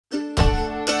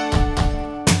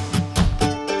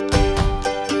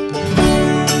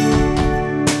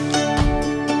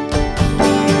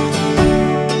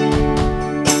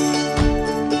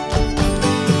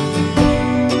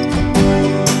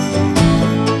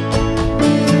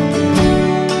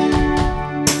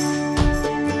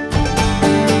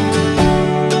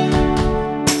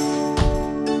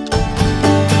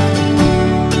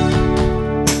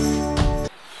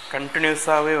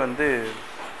இயர்ஸாகவே வந்து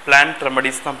plant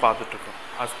remedies தான் பார்த்துட்ருக்கோம்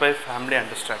as per family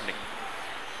understanding.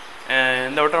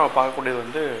 இந்த வட்டம் நம்ம பார்க்கக்கூடியது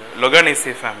வந்து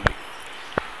லொகானேசியே ஃபேமிலி.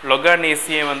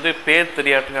 லொகானேசியே வந்து பேர்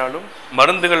தெரியாட்டினாலும்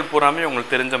மருந்துகள் பூராமே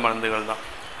உங்களுக்கு தெரிஞ்ச மருந்துகள் தான்.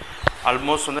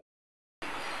 ஆல்மோஸ்ட் வந்து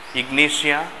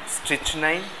இக்னேஷியா,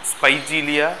 ஸ்ட்ரிச்னைன்,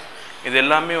 ஸ்பைஜீலியா இது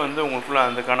எல்லாமே வந்து உங்களுக்குள்ள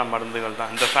அதுக்கான மருந்துகள்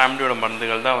தான். இந்த ஃபேமிலியோட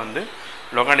மருந்துகள் தான் வந்து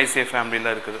லொகானேசியே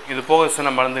ஃபேமிலியில் இருக்குது. இது போக சில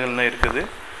மருந்துகள்லாம் இருக்குது,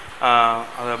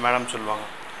 அதை மேடம் சொல்லுவாங்க.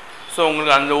 ஸோ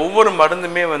உங்களுக்கு அந்த ஒவ்வொரு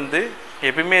மருந்துமே வந்து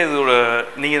எப்பயுமே இதோட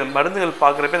நீங்கள் இந்த மருந்துகள்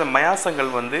பார்க்குறப்ப இந்த மியாசங்கள்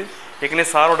வந்து ஏற்கனவே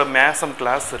சாரோட மியாசம்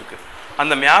கிளாஸ் இருக்குது.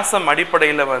 அந்த மியாசம்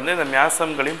அடிப்படையில் வந்து இந்த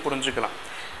மியாசங்களையும் புரிஞ்சுக்கலாம்.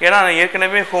 ஏன்னா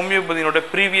ஏற்கனவே ஹோமியோபதியினோட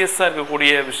ப்ரீவியஸாக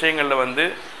இருக்கக்கூடிய விஷயங்களில் வந்து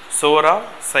சோரா,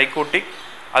 சைக்கோட்டிக்,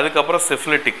 அதுக்கப்புறம்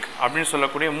சிஃபிலிட்டிக் அப்படின்னு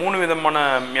சொல்லக்கூடிய 3 விதமான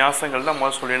மியாசங்கள் தான்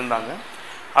முதல்ல சொல்லியிருந்தாங்க.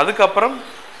 அதுக்கப்புறம்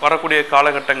வரக்கூடிய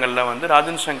காலகட்டங்களில் வந்து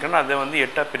ராஜன் சங்கரன் அதை வந்து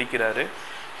 8ஆக பிரிக்கிறாரு.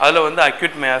 அதில் வந்து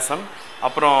அக்யூட் மியாசம்,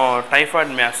 அப்புறம்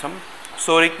டைஃபாய்டு மியாசம்,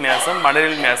 சோரிக் மியாசம்,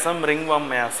 மலேரியல் மியாசம், ரிங்வார்ம்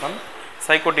மியாசம்,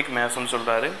 சைக்கோட்டிக் மியாசம்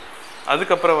சொல்கிறாரு.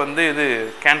 அதுக்கப்புறம் வந்து இது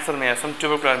கேன்சர் மியாசம்,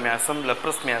 டியூபர்குலர் மியாசம்,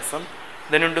 லெப்ரஸ் மியாசம்,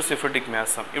 தென் இன்டு சிஃபிலிட்டிக்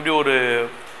மியாசம். இப்படி ஒரு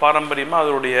பாரம்பரியமாக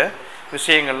அதோடைய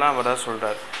விஷயங்கள்லாம் அவர் தான்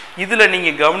சொல்கிறார். இதில்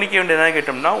நீங்கள் கவனிக்க வேண்டிய என்ன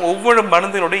கேட்டோம்னா ஒவ்வொரு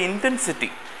மருந்தினுடைய இன்டென்சிட்டி,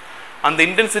 அந்த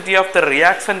intensity of the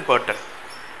reaction pattern,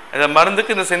 இந்த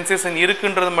மருந்துக்கு இந்த சென்சேஷன்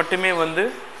இருக்குன்றது மட்டுமே வந்து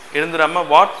இருந்துடாமல்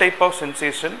வாட் டைப் ஆஃப்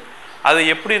சென்சேஷன், அதை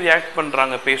எப்படி ரியாக்ட்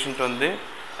பண்ணுறாங்க பேஷண்ட் வந்து,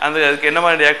 அதுக்கு என்ன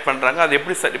மாதிரி ரியாக்ட் பண்ணுறாங்க, அதை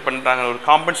எப்படி சரி பண்ணுறாங்க, ஒரு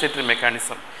காம்பன்சேட்டரி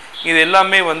மெக்கானிசம், இது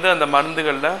எல்லாமே வந்து அந்த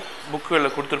மருந்துகளில்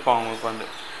புக்குகளில் கொடுத்துருப்பாங்க உங்களுக்கு வந்து.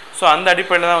 ஸோ அந்த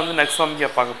அடிப்படையில் தான் வந்து நெக்ஸ்வாமிக்கா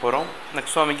பார்க்க போகிறோம்.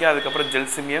 நெக்ஸ்வாமிக்கா, அதுக்கப்புறம்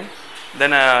ஜெல்சிமியம்,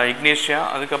 தென் இக்னேஷியா,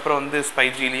 அதுக்கப்புறம் வந்து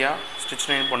ஸ்பைஜீலியா,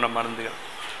 ஸ்டிச்னைன் போன்ற மருந்துகள்.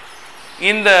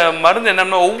 இந்த மருந்து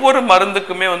என்னென்னா ஒவ்வொரு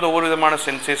மருந்துக்குமே வந்து ஒவ்வொரு விதமான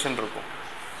சென்சேஷன் இருக்கும்.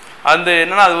 அந்த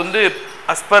என்னென்னா அது வந்து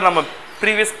அஸ்பர் நம்ம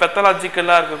ப்ரீவியஸ்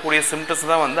பெத்தலாஜிக்கலாக இருக்கக்கூடிய சிம்டம்ஸ்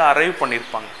தான் வந்து அரைவ்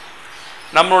பண்ணியிருப்பாங்க.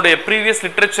 நம்மளுடைய ப்ரீவியஸ்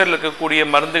லிட்ரேச்சரில் இருக்கக்கூடிய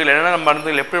மருந்துகள் என்னென்ன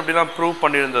மருந்துகள் எப்படி எப்படிலாம் ப்ரூவ்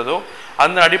பண்ணியிருந்ததோ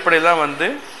அந்த அடிப்படையில் தான் வந்து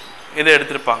இதை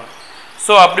எடுத்திருப்பாங்க.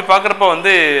 ஸோ அப்படி பார்க்குறப்ப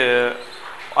வந்து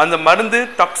அந்த மருந்து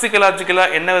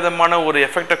டாக்ஸிகலாஜிக்கலாக என்ன விதமான ஒரு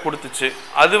எஃபெக்டை கொடுத்துச்சு,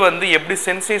 அது வந்து எப்படி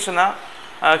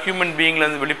சென்சேஷனாக ஹியூமன்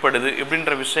பீயிங்லேருந்து வெளிப்படுது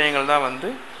இப்படின்ற விஷயங்கள் தான் வந்து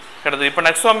கிடையாது. இப்போ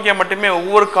நெக்ஸ்வாமிக்கா மட்டுமே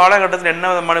ஒவ்வொரு காலகட்டத்தில் என்ன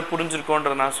விதமான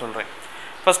புரிஞ்சிருக்கோன்றதை நான் சொல்கிறேன்.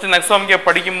 ஃபஸ்ட்டு நெக்ஸ்வாமிக்கா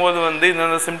படிக்கும்போது வந்து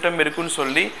இந்த சிம்டம் இருக்குன்னு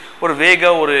சொல்லி ஒரு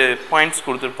வேகாக ஒரு பாயிண்ட்ஸ்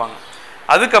கொடுத்துருப்பாங்க.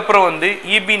 அதுக்கப்புறம் வந்து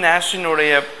இபி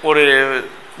நேஷினுடைய ஒரு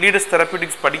லீடர்ஸ்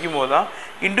தெரப்பியூட்டிக்ஸ் படிக்கும்போது தான்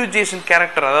இண்டிவிஜுவேஷன்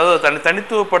கேரக்டர், அதாவது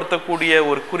தனித்துவப்படுத்தக்கூடிய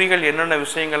ஒரு குறிகள் என்னென்ன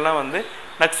விஷயங்கள்லாம் வந்து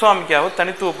நெக்ஸ்வாமிக்காவை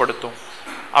தனித்துவப்படுத்தும்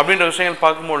அப்படின்ற விஷயங்கள்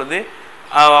பார்க்கும்பொழுது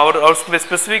அவர்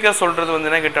ஸ்பெசிஃபிக்காக சொல்கிறது வந்து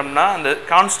என்ன கேட்டோம்னா அந்த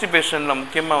கான்ஸ்டிபேஷனில்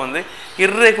முக்கியமாக வந்து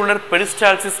irregular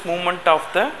peristalsis moment of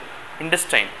the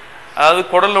intestine, அதாவது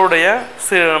குடலுடைய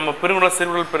நம்ம பெருங்குடல்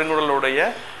சிறுகுடல் பெருங்குடலுடைய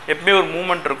எப்பவுமே ஒரு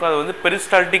மூமெண்ட் இருக்கும், அது வந்து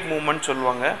பெரிஸ்டால்டிக் மூமெண்ட்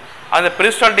சொல்லுவாங்க. அந்த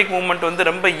பெரிஸ்டால்டிக் மூமெண்ட் வந்து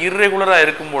ரொம்ப இர்ரெகுலராக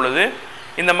இருக்கும் பொழுது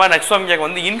இந்த மாதிரி நெக்ஸ்வாமிக்காக்கு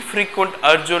வந்து இன்ஃப்ரீக்வெண்ட்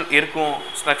அர்ஜுவல் இருக்கும்.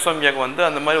 நெக்ஸ்வாமிக்காக்கு வந்து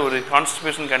அந்த மாதிரி ஒரு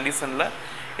கான்ஸ்டிபேஷன் கண்டிஷனில்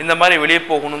இந்த மாதிரி வெளியே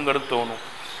போகணுங்கிறது தோணும்.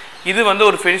 இது வந்து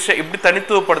ஒரு ஃபெனிஷை இப்படி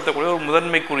தனித்துவப்படுத்தக்கூடிய ஒரு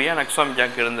முதன்மைக்குரிய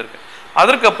நெக்ஸ்வாமிக்காக்கு இருந்திருக்கு.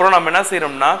 அதற்கப்புறம் நம்ம என்ன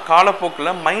செய்கிறோம்னா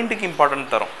காலப்போக்கில் மைண்டுக்கு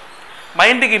இம்பார்ட்டன்ட் தரோம்.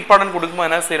 மைண்டுக்கு இம்பார்ட்டன்ட் கொடுக்கும்போது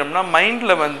என்ன செய்கிறோம்னா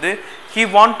மைண்டில் வந்து he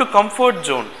want to comfort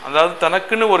zone, அதாவது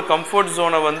தனக்குன்னு ஒரு கம்ஃபர்ட்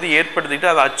ஜோனை வந்து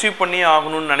ஏற்படுத்திக்கிட்டு அதை அச்சீவ் பண்ணியே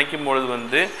ஆகணும்னு நினைக்கும் பொழுது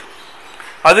வந்து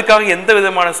அதுக்காக எந்த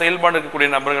விதமான செயல்பாடு இருக்கக்கூடிய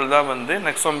நபர்கள் தான் வந்து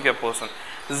நெக்ஸ்வாமிக்கா பர்சன்.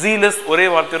 ஜீலஸ் ஒரே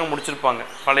வார்த்தையோட முடிச்சிருப்பாங்க.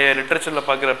 பழைய லிட்ரேச்சரில்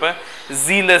பார்க்குறப்ப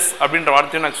ஜீலஸ் அப்படின்ற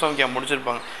வார்த்தையும் நெக்ஸ்வாமிக்கா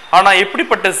முடிச்சிருப்பாங்க. ஆனால்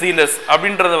எப்படிப்பட்ட ஜீலஸ்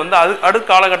அப்படின்றத வந்து அடுத்த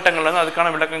காலகட்டங்களில் வந்து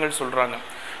அதுக்கான விளக்கங்கள் சொல்கிறாங்க.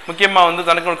 முக்கியமாக வந்து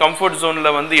தனக்கு ஒரு கம்ஃபர்ட்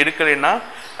ஜோனில் வந்து எடுக்கலைன்னா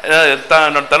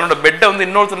தன்னோட பெட்டை வந்து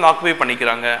இன்னொருத்தர் ஆக்குபை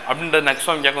பண்ணிக்கிறாங்க அப்படின்ற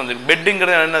நெக்ஸ்வாமிக்காக வந்து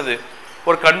பெட்டுங்கிறது என்னது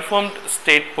ஒரு கன்ஃபர்ம்ட்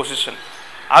ஸ்டேட் பொசிஷன்,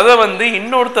 அதை வந்து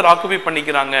இன்னொருத்தர் ஆக்குபை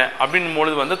பண்ணிக்கிறாங்க அப்படின்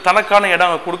பொழுது வந்து தனக்கான இடம்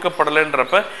அங்கே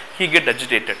கொடுக்கப்படலைன்றப்ப ஹி கெட்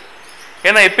அஜிடேட்டட்.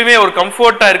 ஏன்னா எப்பயுமே ஒரு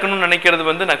கம்ஃபர்ட்டாக இருக்கணும்னு நினைக்கிறது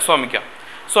வந்து நெக்ஸ்வாமிக்கா.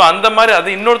 ஸோ அந்த மாதிரி அது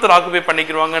இன்னொருத்தர் ஆக்குபை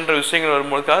பண்ணிக்கிறாங்கன்ற விஷயங்கள்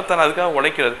வரும்போதுக்காக தன் அதுக்காக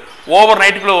உழைக்கிறது, ஓவர்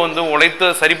நைட்டுக்குள்ளே வந்து உழைத்து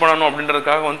சரி பண்ணணும்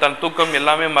அப்படின்றதுக்காக வந்து தன் தூக்கம்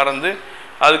எல்லாமே மறந்து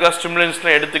அதுக்காக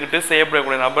ஸ்டிமுலன்ஸ்லாம் எடுத்துக்கிட்டு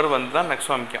செய்யப்படக்கூடிய நபர் வந்து தான்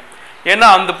நெக்ஸ்வாமிக்கா. ஏன்னா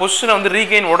அந்த பொசிஷனை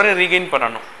வந்து உடனே ரீகெயின்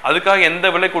பண்ணணும், அதுக்காக எந்த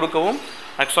விலை கொடுக்கவும்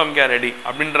நெக்ஸ்வாமிக்கா ரெடி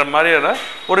அப்படின்ற மாதிரியான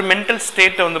ஒரு மென்டல்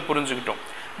ஸ்டேட்டை வந்து புரிஞ்சுக்கிட்டோம்.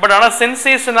 பட் ஆனால்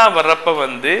சென்சேஷனாக வர்றப்ப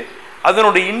வந்து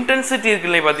அதனுடைய இன்டென்சிட்டி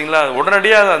இருக்குல்லையே பார்த்தீங்களா,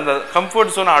 உடனடியாக அந்த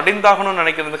கம்ஃபர்ட் ஜோனை அடைந்தாகணும்னு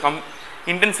நினைக்கிற அந்த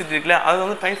இன்டென்சிட்டி இருக்குல்ல, அது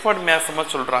வந்து டைஃபாய்டு மியாசமாக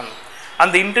சொல்கிறாங்க.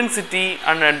 அந்த இன்டென்சிட்டி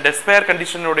அண்ட் டெஸ்பயர்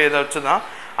கண்டிஷனுடைய இதை வச்சு தான்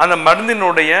அந்த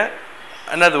மருந்தினுடைய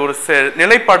என்னது ஒரு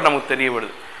நிலைப்பாடு நமக்கு தெரிய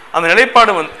வருது. அந்த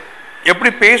நிலைப்பாடு வந்து எப்படி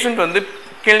பேஷண்ட் வந்து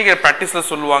கிளினிக்கல் ப்ராக்டிஸில்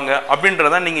சொல்லுவாங்க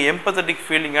அப்படின்றதான் நீங்கள் எம்பத்தட்டிக்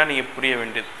ஃபீலிங்காக நீங்கள் புரிய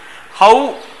வேண்டியது. ஹவு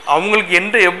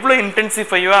அவங்களுக்கு எவ்வளோ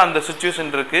இன்டென்சிஃபையாக அந்த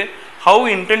சுச்சுவேஷன் இருக்குது, how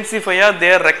இன்டென்சிஃபையாக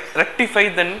there rectify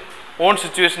then own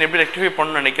situation எப்படி ரெக்டிஃபை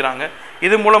பண்ணணும்னு நினைக்கிறாங்க.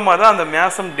 இது மூலமாக தான் அந்த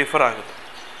மியாசம் டிஃபர் ஆகுது.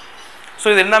 ஸோ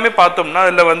இது எல்லாமே பார்த்தோம்னா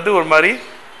அதில் வந்து ஒரு மாதிரி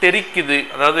தெரிக்குது,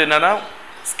 அதாவது என்னென்னா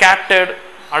ஸ்கேட்டர்ட்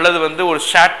அல்லது வந்து ஒரு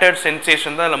ஷேட்டர்ட்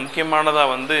சென்சேஷன் தான் அதில் முக்கியமானதாக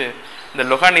வந்து இந்த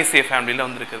லொகானேசியே ஃபேமிலியில்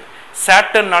வந்துருக்குது.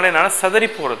 சேட்டர்னால என்னென்னா சதறி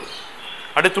போகிறது,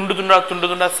 அப்படியே துண்டு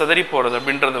துண்டாக சதறி போகிறது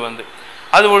அப்படின்றது வந்து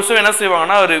அது ஒரு விஷயம் என்ன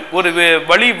செய்வாங்கன்னா ஒரு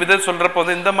வழி விதை சொல்கிறப்ப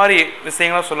வந்து இந்த மாதிரி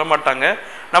விஷயங்கள்லாம் சொல்ல மாட்டாங்க.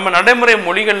 நம்ம நடைமுறை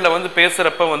மொழிகளில் வந்து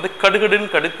பேசுகிறப்ப வந்து கடுகடுன்னு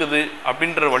கடுக்குது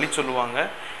அப்படின்ற வழி சொல்லுவாங்க,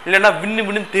 இல்லைன்னா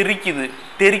விண்ணு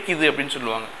தெரிக்குது அப்படின்னு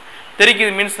சொல்லுவாங்க.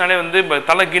 தெரிக்குது மீன்ஸ்னாலே வந்து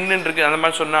தலை கின்னு இருக்குது அந்த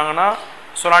மாதிரி சொன்னாங்கன்னா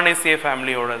சொலானேசியே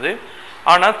ஃபேமிலியோடது.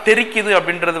 ஆனால் தெரிக்குது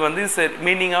அப்படின்றது வந்து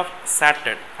மீனிங் ஆஃப்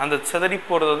சேட்டர்ட், அந்த சதறி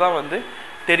போகிறது தான் வந்து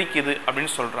தெரிக்குது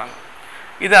அப்படின்னு சொல்கிறாங்க.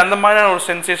 இது அந்த மாதிரியான ஒரு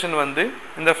சென்சேஷன் வந்து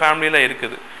இந்த ஃபேமிலியில்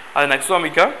இருக்குது. அது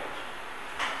நெக்ஸோமிகா,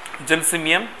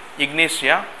 ஜெல்சிமியம்,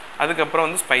 இக்னேஷியா, அதுக்கப்புறம்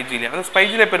வந்து ஸ்பைஜீலியா. அந்த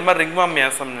ஸ்பைஜீலியா பெரும்பாலும் ரிங்வாம்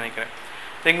மியாசம்னு நினைக்கிறேன்.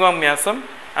 ரிங்வாம் மியாசம்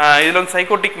இதில் வந்து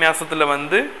சைக்கோட்டிக் மியாசத்தில்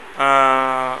வந்து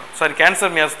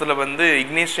கேன்சர் மியாசத்தில் வந்து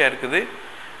இக்னேஷியா இருக்குது.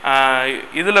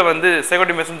 இதில் வந்து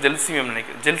சைக்கோட்டிக் மியாசம் ஜெல்சிமியம்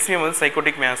நினைக்கிறேன். ஜெல்சிமியம் வந்து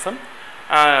சைக்கோட்டிக் மியாசம்,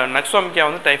 நெக்ஸோமிகா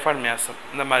வந்து டைஃபாய்டு மியாசம்.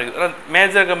 இந்த மாதிரி இருக்குது. அதாவது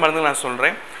மேஜராக மருந்துகள் நான்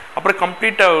சொல்கிறேன். அப்புறம்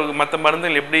கம்ப்ளீட்டாக மற்ற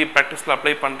மருந்துகள் எப்படி ப்ராக்டிஸில்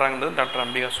அப்ளை பண்ணுறாங்கன்றது டாக்டர்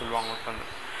அம்பிகா சொல்லுவாங்க வந்து.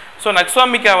 ஸோ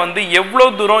நெக்ஸோமிகா வந்து எவ்வளோ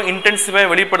தூரம் இன்டென்சிவாக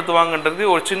வெளிப்படுத்துவாங்கன்றது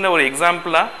ஒரு சின்ன ஒரு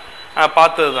எக்ஸாம்பிளாக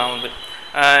பார்த்தது தான் வந்து.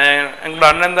 எங்களோட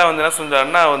அண்ணன் தான் வந்து என்ன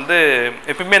செஞ்சாருன்னா வந்து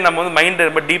எப்பவுமே நம்ம வந்து மைண்டை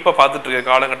ரொம்ப டீப்பாக பார்த்துட்ருக்க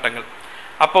காலகட்டங்கள்.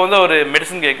 அப்போ வந்து ஒரு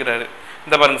மெடிசன் கேட்குறாரு,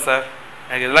 இந்த பாருங்க சார்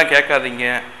எனக்கு இதெல்லாம் கேட்காதீங்க,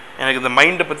 எனக்கு இந்த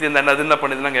மைண்டை பற்றி இந்த அது என்ன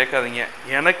பண்ணுறதுலாம் கேட்காதீங்க,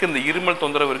 எனக்கு இந்த இருமல்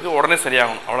தொந்தரவு இருக்குது உடனே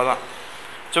சரியாகணும், அவ்வளோதான்,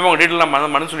 சும்மா உங்கள் டீட்டெயிலாம்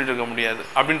மனு சொல்லிட்டு இருக்க முடியாது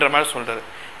அப்படின்ற மாதிரி சொல்கிறாரு.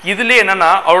 இதுலேயே என்னென்னா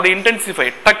அவரோட இன்டென்சிஃபை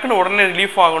டக்குன்னு உடனே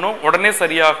ரிலீஃப் ஆகணும், உடனே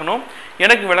சரியாகணும்,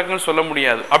 எனக்கு விளக்கங்கள் சொல்ல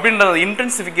முடியாது அப்படின்ற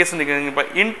இன்டென்சிஃபிகேஷன். இப்போ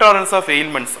இன்டாலரன்ஸ் ஆஃப்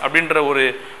எயில்மெண்ட்ஸ் அப்படின்ற ஒரு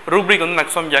ரூப்ரிக் வந்து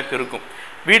நெக்ஸோமியாக்கு இருக்கும்.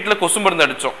 வீட்டில் கொசு மருந்து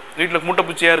அடித்தோம், வீட்டில்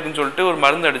மூட்டைப்பூச்சியாக இருக்குன்னு சொல்லிட்டு ஒரு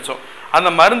மருந்து அடித்தோம். அந்த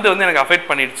மருந்து வந்து எனக்கு அஃபெக்ட்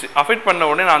பண்ணிடுச்சு. அஃபெக்ட் பண்ண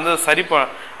உடனே நான் வந்து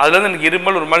அதுலேருந்து எனக்கு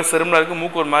இருமல் ஒரு மாதிரி செருமலாக இருக்குது,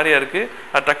 மூக்கு ஒரு மாதிரியாக இருக்குது,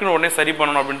 அது டக்குன்னு உடனே சரி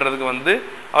பண்ணணும் அப்படின்றதுக்கு வந்து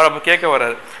அவர் அப்போ கேட்க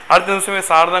வராரு. அடுத்த நிமிஷமே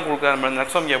சார் தான் கொடுக்குறாரு,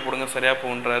 நெக்ஸோமியா போடுங்க சரியாக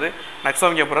போகுன்றாரு.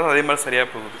 நெக்ஸோமியா போடுறது அதே மாதிரி சரியாக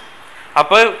போகுது.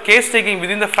 அப்போ case taking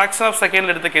within the fraction of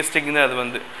செகண்டில் எடுத்த கேஸ் டேக்கிங் தான் அது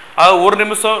வந்து. அது 1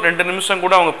 நிமிஷம் 2 நிமிஷம்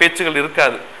கூட அவங்க பேச்சுகள்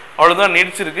இருக்காது, அவ்வளோதான்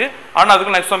நீடிச்சிருக்கு. ஆனால்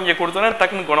அதுக்கு நெக்ஸோமியா கொடுத்தோன்னா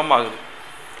டக்குன்னு குணமாகுது.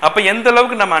 அப்போ எந்த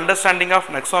அளவுக்கு நம்ம அண்டர்ஸ்டாண்டிங் ஆஃப்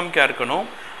நெக்ஸோமிகா இருக்கணும்,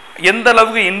 எந்த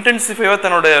அளவுக்கு இன்டென்சிஃபைவாக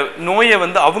தன்னோட நோயை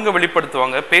வந்து அவங்க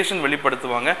வெளிப்படுத்துவாங்க, பேஷண்ட்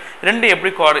வெளிப்படுத்துவாங்க, ரெண்டு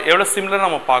எப்படி எவ்வளோ சிமிலராக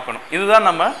நம்ம பார்க்கணும். இதுதான்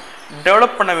நம்ம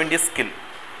டெவலப் பண்ண வேண்டிய ஸ்கில்.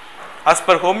 ஆஸ்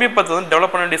பர் ஹோமியோபதி வந்து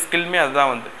டெவலப் பண்ண வேண்டிய ஸ்கில்மே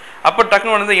அதுதான் வந்து. அப்போ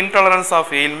டக்குன்னு வந்து இன்டாலரன்ஸ்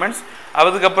ஆஃப் எயில்மெண்ட்ஸ்,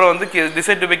 அதுக்கப்புறம் வந்து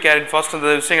decide to be carried fast, அந்த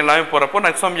விஷயங்கள் எல்லாமே போகிறப்போ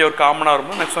நெக்ஸோமியா ஒரு காமனாக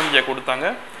வரும்போது நெக்ஸோமியா கொடுத்தாங்க,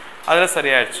 அதில்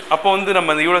சரியாயிடுச்சு. அப்போ வந்து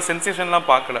நம்ம அந்த இவ்வளோ சென்சேஷன்லாம்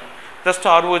பார்க்கல, ஜஸ்ட்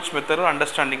ஆர்ஓஹெச் மெத்தட்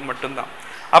அண்டர்ஸ்டாண்டிங் மட்டும்தான்.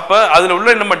 அப்போ அதில்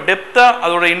உள்ள நம்ம டெப்த்தாக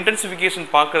அதோட இன்டென்சிஃபிகேஷன்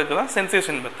பார்க்கறதுக்கு தான்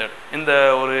சென்சேஷன் மெத்தட். இந்த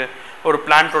ஒரு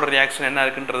பிளான்ட்டோட ரியாக்ஷன் என்ன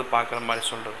இருக்குன்றது பார்க்குற மாதிரி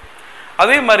சொல்கிறது.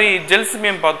 அதே மாதிரி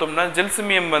ஜெல்சிமியம் பார்த்தோம்னா,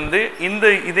 ஜெல்சிமியம் வந்து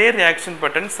இதே ரியாக்ஷன்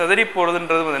பட்டன் சதறி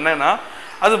போகிறதுன்றது வந்து என்னென்னா,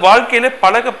 அது வாழ்க்கையிலே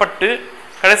பழகப்பட்டு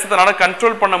கடைசி தன்னால்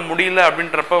கண்ட்ரோல் பண்ண முடியல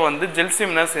அப்படின்றப்ப வந்து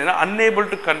ஜெல்சிமியம் என்ன செய்யுதுன்னா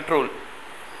அன்னேபிள் டு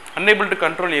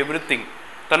கண்ட்ரோல் எவ்ரிதிங்.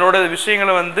 தன்னோட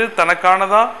விஷயங்களை வந்து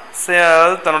தனக்கானதான்,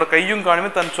 அதாவது தன்னோட கையும் காணுமே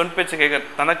தன் சொன் பேச்சை கேட்க,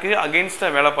 தனக்கு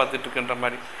அகெயின்ஸ்டாக வேலை பார்த்துட்டு இருக்குன்ற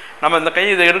மாதிரி. நம்ம இந்த கை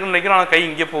இதை எடுக்கணும்னு நினைக்கிறோம், ஆனால் கை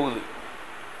இங்கே போகுது.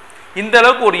 இந்த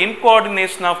அளவுக்கு ஒரு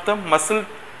இன்கோஆர்டினேஷன் ஆஃப் த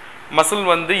மசில்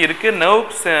வந்து இருக்குது,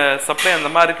 நர்வ் சப்ளை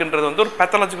அந்த மாதிரி இருக்குன்றது வந்து ஒரு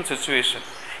பேத்தாலஜிக்கல் சுச்சுவேஷன்.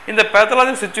 இந்த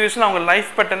பேத்தாலஜிக்கல் சுச்சுவேஷன் அவங்க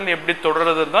லைஃப் பேட்டர்னில் எப்படி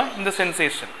தொடர்றது தான் இந்த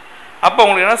சென்சேஷன். அப்போ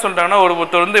அவங்களுக்கு என்ன சொல்கிறாங்கன்னா,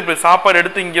 ஒருத்தர் வந்து இப்படி சாப்பாடு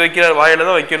எடுத்து இங்கே வைக்கிற வாயில்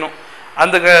தான் வைக்கணும்,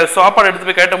 அந்த சாப்பாடு எடுத்து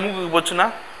போய் கேட்டால் மூக்குக்கு போச்சுன்னா,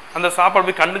 அந்த சாப்பாடு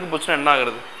போய் கண்ணுக்கு போச்சுன்னா என்ன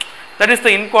ஆகுறது? That is the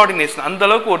இன்கோஆர்டினேஷன். அந்த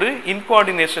அளவுக்கு ஒரு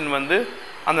இன்கோஆர்டினேஷன் வந்து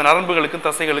அந்த நரம்புகளுக்கு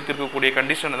தசைகளுக்கு இருக்கக்கூடிய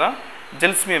கண்டிஷனை தான்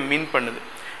ஜெல்சிமியம் மீன் பண்ணுது.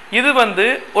 இது வந்து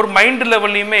ஒரு மைண்ட்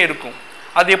லெவல்லையுமே இருக்கும்.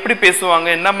 அது எப்படி பேசுவாங்க,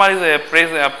 என்ன மாதிரி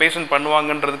பேஷண்ட்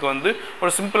பண்ணுவாங்கன்றதுக்கு வந்து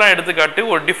ஒரு சிம்பிளாக எடுத்துக்காட்டு,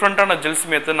 ஒரு டிஃப்ரெண்ட்டான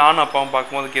ஜெல்சிமியத்தை நானும் அப்பாவும்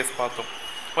பார்க்கும்போது கேஸ் பார்த்தோம்.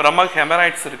 ஒரு அம்மாவுக்கு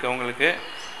ஹெமராய்ட்ஸ் இருக்குது, அவங்களுக்கு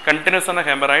கண்டினியூஸான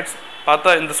ஹெமராய்ட்ஸ்.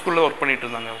 பார்த்தா இந்த ஸ்கூலில் ஒர்க் பண்ணிட்டு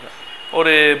இருந்தாங்க அவங்க.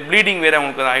 ஒரு ப்ளீடிங் வேறு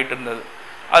அவங்களுக்கு அது ஆகிட்டு இருந்தது.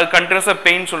 அது கண்டினியூஸாக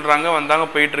பெயின் சொல்கிறாங்க, வந்தாங்க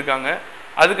போயிட்டுருக்காங்க.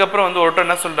 அதுக்கப்புறம் வந்து ஒருத்தர்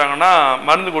என்ன சொல்கிறாங்கன்னா,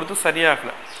 மருந்து கொடுத்து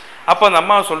சரியாகலை. அப்போ அந்த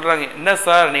அம்மா சொல்கிறாங்க, என்ன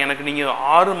சார் நீங்கள்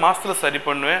 6 மாதத்தில் சரி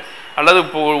பண்ணுவேன், அல்லது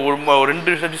இப்போ ஒரு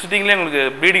 2 விசிட்டிங்லேயே உங்களுக்கு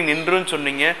ப்ளீடிங் நின்றுன்னு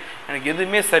சொன்னீங்க, எனக்கு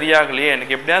எதுவுமே சரியாகலையே,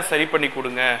 எனக்கு எப்படியாவது சரி பண்ணி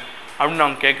கொடுங்க அப்படின்னு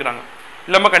அவங்க கேட்குறாங்க.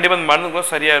 இல்லாமல் கண்டிப்பாக அந்த மருந்து கூட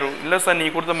சரியாயிரும். இல்லை சார்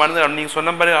நீங்கள் கொடுத்த மருந்து நீங்கள்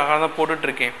சொன்ன மாதிரி தான்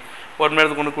போட்டுட்ருக்கேன், 1 மணி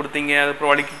நேரத்துக்கு கொண்டு கொடுத்தீங்க,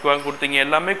 அதுக்கப்புறம் வலிக்கு கொடுத்தீங்க,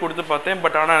 எல்லாமே கொடுத்து பார்த்தேன்,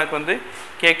 பட் ஆனால் எனக்கு வந்து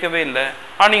கேட்கவே இல்லை.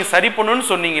 ஆனால் நீங்கள் சரி பண்ணணும்னு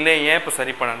சொன்னீங்களே, ஏன் இப்போ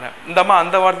சரி பண்ணலை? இந்த அம்மா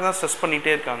அந்த வார்த்தை தான் ஸ்ட்ரெஸ்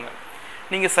பண்ணிகிட்டே இருக்காங்க.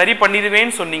 நீங்கள் சரி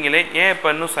பண்ணிடுவேன்னு சொன்னீங்களே, ஏன் இப்போ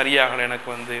இன்னும் சரியாகலை எனக்கு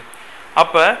வந்து?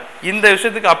 அப்போ இந்த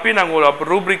விஷயத்துக்கு அப்பயும் நாங்கள் ஒரு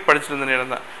ரூப்ரிக் படிச்சுட்டு இருந்த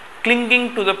நேரம் தான், கிளிங்கிங்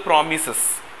டு த ப்ராமிசஸ்,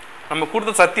 நம்ம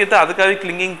கொடுத்த சத்தியத்தை அதுக்காகவே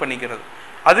கிளிங்கிங் பண்ணிக்கிறது.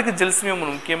 அதுக்கு ஜெல்சிமியம்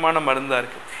ஒரு முக்கியமான மருந்தாக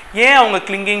இருக்குது. ஏன் அவங்க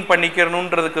கிளிங்கிங்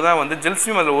பண்ணிக்கிறணுன்றதுக்கு தான் வந்து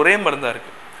ஜெல்சிமியம் அதில் ஒரே மருந்தாக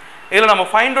இருக்குது. இதில் நம்ம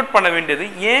ஃபைண்ட் அவுட் பண்ண வேண்டியது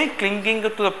ஏன் கிளிங்கிங்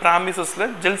டு த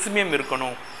ப்ராமிசஸில் ஜெல்சிமியம்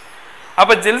இருக்கணும்.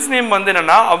 அப்போ ஜெல்சிமியம் வந்து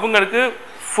என்னென்னா அவங்களுக்கு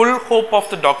full hope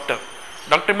of the doctor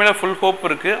மேலே ஃபுல் ஹோப்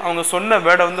இருக்குது. அவங்க சொன்ன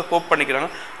வேர்டை வந்து ஹோப் பண்ணிக்கிறாங்க.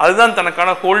 அதுதான்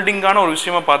தனக்கான ஹோல்டிங்கான ஒரு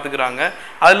விஷயமா பார்த்துக்கிறாங்க.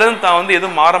 அதுலேருந்து தான் வந்து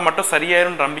எதுவும் மாற மாட்டோம்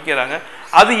சரியாயிரும் நம்பிக்கிறாங்க.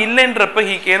 அது இல்லைன்றப்ப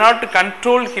ஹி கேனாட்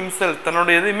கண்ட்ரோல் ஹிம்செல்ஃப்,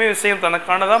 தன்னுடைய எதுவுமே விஷயம்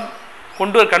தனக்கானதான்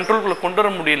கண்ட்ரோல்குள்ளே கொண்டு வர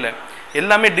முடியல.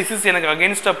 எல்லாமே டிசீஸ் எனக்கு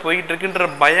அகெயின்ஸ்டாக போயிட்டு இருக்குன்ற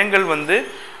பயங்கள் வந்து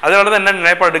அதனால தான் என்ன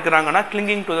நிலைப்பாடு எடுக்கிறாங்கன்னா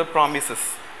clinging to the promises.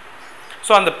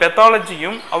 So அந்த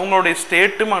பெத்தாலஜியும் அவங்களுடைய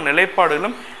ஸ்டேட்டும்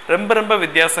நிலைப்பாடுகளும் ரொம்ப ரொம்ப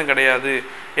வித்தியாசம் கிடையாது.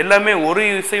 எல்லாமே ஒரு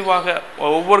இசைவாக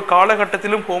ஒவ்வொரு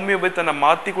காலகட்டத்திலும் ஹோமியோபதி தன்னை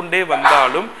மாற்றி கொண்டே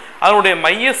வந்தாலும் அதனுடைய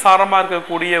மைய சாரமாக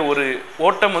இருக்கக்கூடிய ஒரு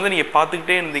ஓட்டம் வந்து நீங்கள்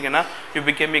பார்த்துக்கிட்டே இருந்தீங்கன்னா you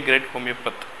became A great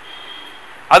homeopath.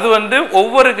 அது வந்து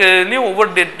ஒவ்வொரு இதுலேயும்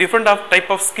ஒவ்வொரு டிஃப்ரெண்ட் ஆஃப் டைப்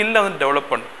ஆஃப் ஸ்கில்லை வந்து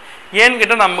டெவலப் பண்ணும். ஏன்னு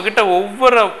கேட்டால் நம்மக்கிட்ட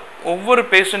ஒவ்வொரு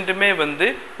பேஷண்ட்டுமே வந்து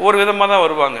ஒவ்வொரு விதமாக தான்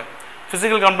வருவாங்க.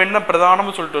 ஃபிசிக்கல் கம்ப்ளைண்ட் தான்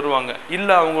பிரதானமாக சொல்லிட்டு வருவாங்க.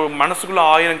 இல்லை அவங்க மனசுக்குள்ளே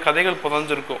 1000 கதைகள்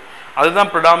புதஞ்சிருக்கும், அதுதான்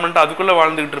ப்ரிடாமினண்ட்டாக அதுக்குள்ளே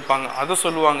வாழ்ந்துக்கிட்டு இருப்பாங்க, அதை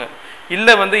சொல்லுவாங்க.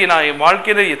 இல்லை வந்து நான் என்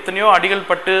வாழ்க்கையில் எத்தனையோ அடிகள்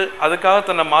பட்டு அதுக்காக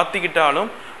தன்னை மாற்றிக்கிட்டாலும்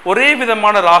ஒரே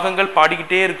விதமான ராகங்கள்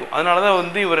பாடிக்கிட்டே இருக்கும். அதனால தான்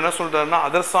வந்து இவர் என்ன சொல்கிறாருன்னா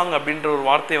அதர் சாங் அப்படின்ற ஒரு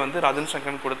வார்த்தையை வந்து ராஜன்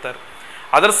சங்கர் கொடுத்தார்.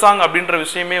 அதர் சாங் அப்படின்ற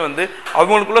விஷயமே வந்து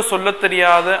அவங்களுக்குள்ள சொல்ல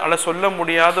தெரியாத அல்ல சொல்ல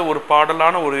முடியாத ஒரு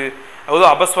பாடலான ஒரு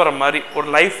அபஸ்வரம் மாதிரி ஒரு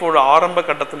லைஃபோட ஆரம்ப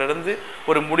கட்டத்திலிருந்து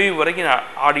ஒரு முடிவு வரைக்கும்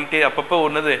ஆடிக்கிட்டே அப்பப்போ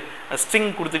ஒன்றது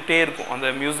ஸ்ட்ரிங் கொடுத்துக்கிட்டே இருக்கும். அந்த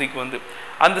மியூசிக் வந்து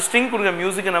அந்த ஸ்ட்ரிங் கொடுக்குற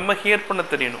மியூசிக்கை நம்ம ஹியர் பண்ண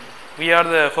தெரியணும். We are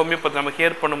the homeopathy. நம்ம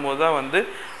ஹியர் பண்ணும்போது தான் வந்து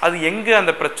அது எங்கே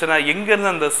அந்த பிரச்சனை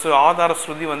எங்கேருந்து அந்த ஆதார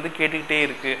ஸ்ருதி வந்து கேட்டுக்கிட்டே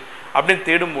இருக்குது அப்படின்னு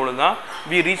தேடும்போது தான்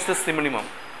வி ரீச் த சிமினிமம்.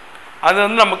 அது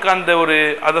வந்து நமக்கு அந்த ஒரு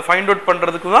அதை ஃபைண்ட் அவுட்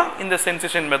பண்ணுறதுக்கு தான் இந்த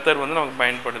சென்சேஷன் மெத்தட் வந்து நமக்கு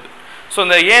பயன்படுது. ஸோ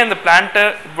இந்த ஏன் இந்த பிளான்ட்டை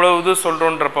இவ்வளோ இது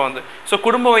சொல்கிறோன்றப்ப வந்து ஸோ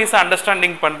குடும்ப வயசை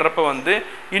அண்டர்ஸ்டாண்டிங் பண்ணுறப்ப வந்து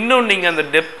இன்னும் நீங்கள்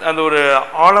அந்த அந்த ஒரு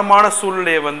ஆழமான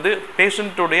சூழ்நிலையை வந்து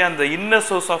பேஷண்ட்டுடைய அந்த இன்னர்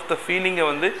சோர்ஸ் ஆஃப் த ஃபீலிங்கை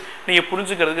வந்து நீங்கள்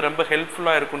புரிஞ்சுக்கிறதுக்கு ரொம்ப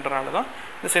ஹெல்ப்ஃபுல்லாக இருக்குன்றனால தான்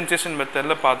இந்த சென்சேஷன்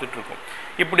மெத்தடில் பார்த்துட்ருக்கோம்.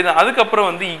 இப்படி தான் அதுக்கப்புறம்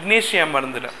வந்து இக்னேஷியா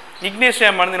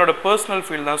மருந்து என்னோட பர்சனல்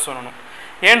ஃபீல் தான் சொல்லணும்.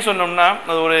 ஏன்னு சொன்னோம்னா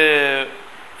அது ஒரு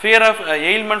fear of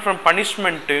ailment from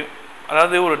punishment,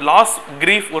 அதாவது ஒரு லாஸ்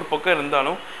கிரீஃப் ஒரு பக்கம்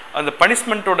இருந்தாலும் அந்த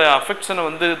பனிஷ்மெண்ட்டோட அஃபெக்ஷனை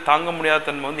வந்து தாங்க முடியாத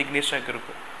தன்மை வந்து இக்னேஷியாவுக்கு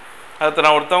இருக்கும். அதை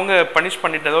நான் ஒருத்தவங்க பனிஷ்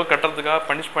பண்ணிட்டு ஏதோ கட்டுறதுக்காக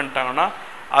பனிஷ் பண்ணிட்டாங்கன்னா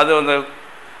அது அந்த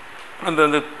அந்த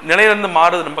அந்த நிலையிலேருந்து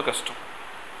மாறுறது ரொம்ப கஷ்டம்.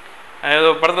 ஏதோ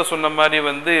படத்தில் சொன்ன மாதிரி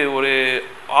வந்து ஒரு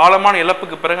ஆழமான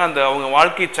இழப்புக்கு பிறகு அந்த அவங்க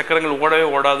வாழ்க்கை சக்கரங்கள் ஓடவே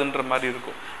ஓடாதுன்ற மாதிரி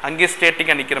இருக்கும். அங்கேயே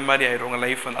ஸ்டேட்டிக்காக நிற்கிற மாதிரி ஆயிடும் அவங்க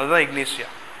லைஃப் வந்து. அதுதான் இக்னேஷியா.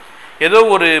 ஏதோ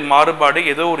ஒரு மாறுபாடு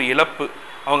ஏதோ ஒரு இழப்பு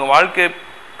அவங்க வாழ்க்கை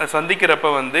சந்திக்கிறப்ப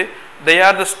வந்து தே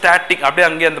ஆர் த ஸ்டாட்டிக், அப்படியே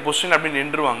அங்கேயே அந்த பொசிஷன் அப்படியே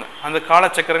நின்றுவாங்க. அந்த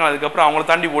காலச்சக்கரங்கள் அதுக்கப்புறம் அவங்கள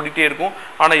தாண்டி ஓடிட்டே இருக்கும்.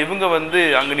 ஆனால் இவங்க வந்து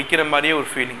அங்கே நிற்கிற மாதிரியே ஒரு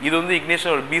ஃபீலிங். இது வந்து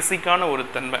இக்னேஷியா ஒரு பேசிக்கான ஒரு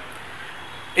தன்மை.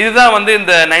 இதுதான் வந்து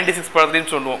இந்த 96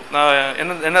 படத்துலையும் சொல்லுவோம்.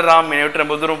 நான் என்ன ராம் என்னை விட்டு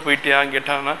ரொம்ப தூரம் போயிட்டியான்னு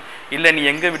கேட்டாங்கன்னா இல்லை நீ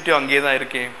எங்கே விட்டியோ அங்கேயே தான்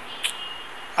இருக்கேன்.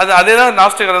 அதே தான்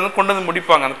நாஸ்டிகர் வந்து கொண்டு வந்து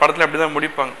முடிப்பாங்க. அந்த படத்தில் அப்படி தான்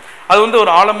முடிப்பாங்க. அது வந்து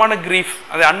ஒரு ஆழமான கிரீஃப்,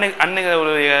 அது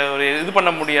ஒரு இது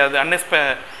பண்ண முடியாது,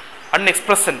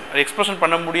 எக்ஸ்பிரஷன்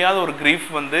பண்ண முடியாத ஒரு கிரீஃப்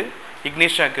வந்து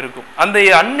இக்னேஷியாவுக்கு இருக்கும். அந்த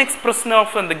அன்எக்ஸ்பிரஷன்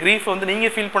ஆஃப் அந்த கிரீஃப் வந்து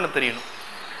நீங்கள் ஃபீல் பண்ண தெரியணும்.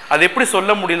 அது எப்படி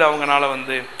சொல்ல முடியல அவங்களால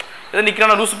வந்து எதை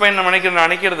நிற்கிறான லூசு பையன்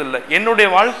நினைக்கிறது இல்லை. என்னுடைய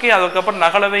வாழ்க்கை அதுக்கப்புறம்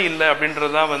நகலவே இல்லை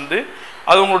அப்படின்றது தான் வந்து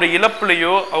அது அவங்களுடைய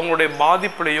இழப்புலையோ அவங்களுடைய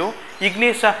பாதிப்புலையோ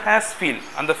இக்னேஷியா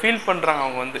அந்த ஃபீல் பண்ணுறாங்க.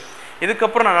 அவங்க வந்து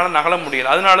இதுக்கப்புறம் என்னால் நகல முடியலை.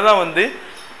 அதனால தான் வந்து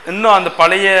இன்னும் அந்த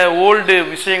பழைய ஓல்டு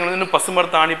விஷயங்கள் வந்து இன்னும்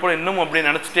பசுமரத்தை ஆணி போல் இன்னும் அப்படி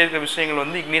நினச்சிட்டே இருக்கிற விஷயங்கள்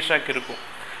வந்து இக்னேஷியாவுக்கு இருக்கும்.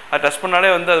 அது டச் பண்ணாலே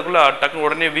வந்து அதுக்குள்ளே டக்குன்னு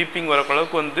உடனே வீப்பிங் வர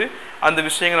அளவுக்கு வந்து அந்த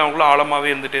விஷயங்கள் அவங்களுக்குள்ள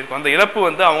ஆழமாகவே இருந்துகிட்டே இருக்கும். அந்த இழப்பு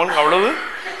வந்து அவங்களுக்கு அவ்வளவு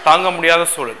தாங்க முடியாத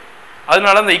சூழல்.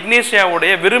 அதனால அந்த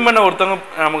இக்னேஷியாவுடைய விரும்பின ஒருத்தவங்க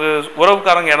நமக்கு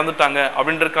உறவுக்காரங்க இறந்துட்டாங்க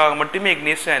அப்படின்றதுக்காக மட்டுமே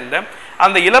இக்னேஷியா இல்லை,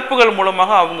 அந்த இழப்புகள்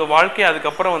மூலமாக அவங்க வாழ்க்கை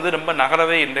அதுக்கப்புறம் வந்து ரொம்ப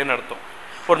நகரவே இல்லைன்னு அர்த்தம்.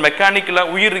 ஒரு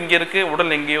மெக்கானிக்கலாக உயிர் இங்கே இருக்குது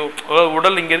உடல் எங்கேயோ,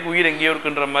 உடல் இங்கே இருக்குது உயிர் எங்கேயோ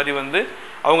இருக்குன்ற மாதிரி வந்து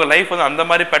அவங்க லைஃப் வந்து அந்த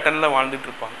மாதிரி பேட்டர்னில் வாழ்ந்துட்டு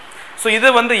இருப்பாங்க. ஸோ இதை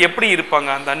வந்து எப்படி இருப்பாங்க,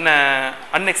 அந்த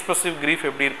அன்எக்ஸ்பிரசிவ் கிரீஃப்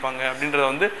எப்படி இருப்பாங்க அப்படின்றத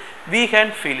வந்து வி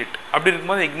கேன் ஃபீல் இட். அப்படி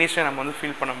இருக்கும்போது இக்னேஷியா நம்ம வந்து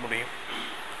ஃபீல் பண்ண முடியும்.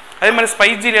 அதே மாதிரி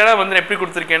ஸ்பைஜிலியாவில் வந்து எப்படி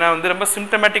கொடுத்துருக்கேன்னா வந்து ரொம்ப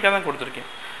சிம்டமேட்டிக்காக தான் கொடுத்துருக்கேன்.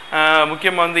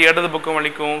 முக்கியமாக வந்து இடது பக்கம்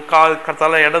வலிக்கும்,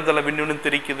 தலை இடத்துல விண்ணுன்னு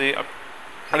தெரிக்குது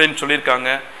அப்படின்னு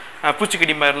சொல்லியிருக்காங்க.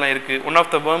 பூச்சிக்கடி மாதிரிலாம் இருக்குது. One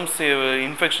of the worms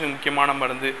infection முக்கியமான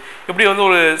மருந்து. இப்படி வந்து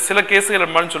ஒரு சில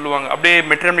கேஸுகள் மாதிரி சொல்லுவாங்க. அப்படியே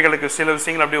மெட்ரமிகளுக்கு சில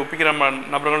விஷயங்கள் அப்படியே ஒப்பிக்கிற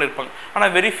நபர்களும் இருப்பாங்க.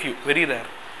 ஆனால் வெரி ரேர்.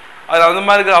 அது அந்த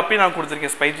மாதிரி அப்பயும் நான்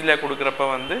கொடுத்துருக்கேன். ஸ்பைஜிலியா கொடுக்குறப்ப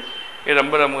வந்து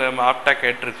ரொம்ப ஆப்டாக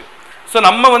கேட்டிருக்கு. ஸோ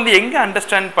நம்ம வந்து எங்கே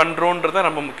அண்டர்ஸ்டாண்ட் பண்ணுறோன்றதான்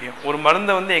ரொம்ப முக்கியம். ஒரு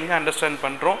மருந்தை வந்து எங்கே அண்டர்ஸ்டாண்ட்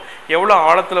பண்ணுறோம், எவ்வளோ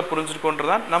ஆழத்தில்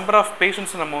புரிஞ்சுருக்கோன்றதான் நம்பர் ஆஃப்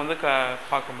பேஷண்ட்ஸ் நம்ம வந்து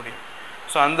பார்க்க முடியும்.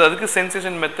 ஸோ அதுக்கு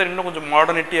சென்சேஷன் மெத்தட் இன்னும் கொஞ்சம்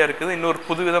மாடர்னிட்டியாக இருக்குது, இன்னொரு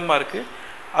புது விதமாக இருக்குது.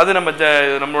 அது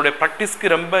நம்மளுடைய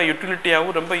ப்ராக்டிஸ்க்கு ரொம்ப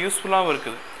யூட்டிலிட்டியாகவும் ரொம்ப யூஸ்ஃபுல்லாகவும்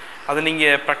இருக்குது. அதை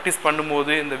நீங்கள் ப்ராக்டிஸ்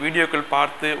பண்ணும்போது, இந்த வீடியோக்கள்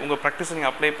பார்த்து உங்கள் ப்ராக்டிஸை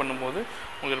நீங்கள் அப்ளை பண்ணும்போது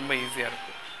உங்களுக்கு ரொம்ப ஈஸியாக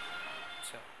இருக்குது.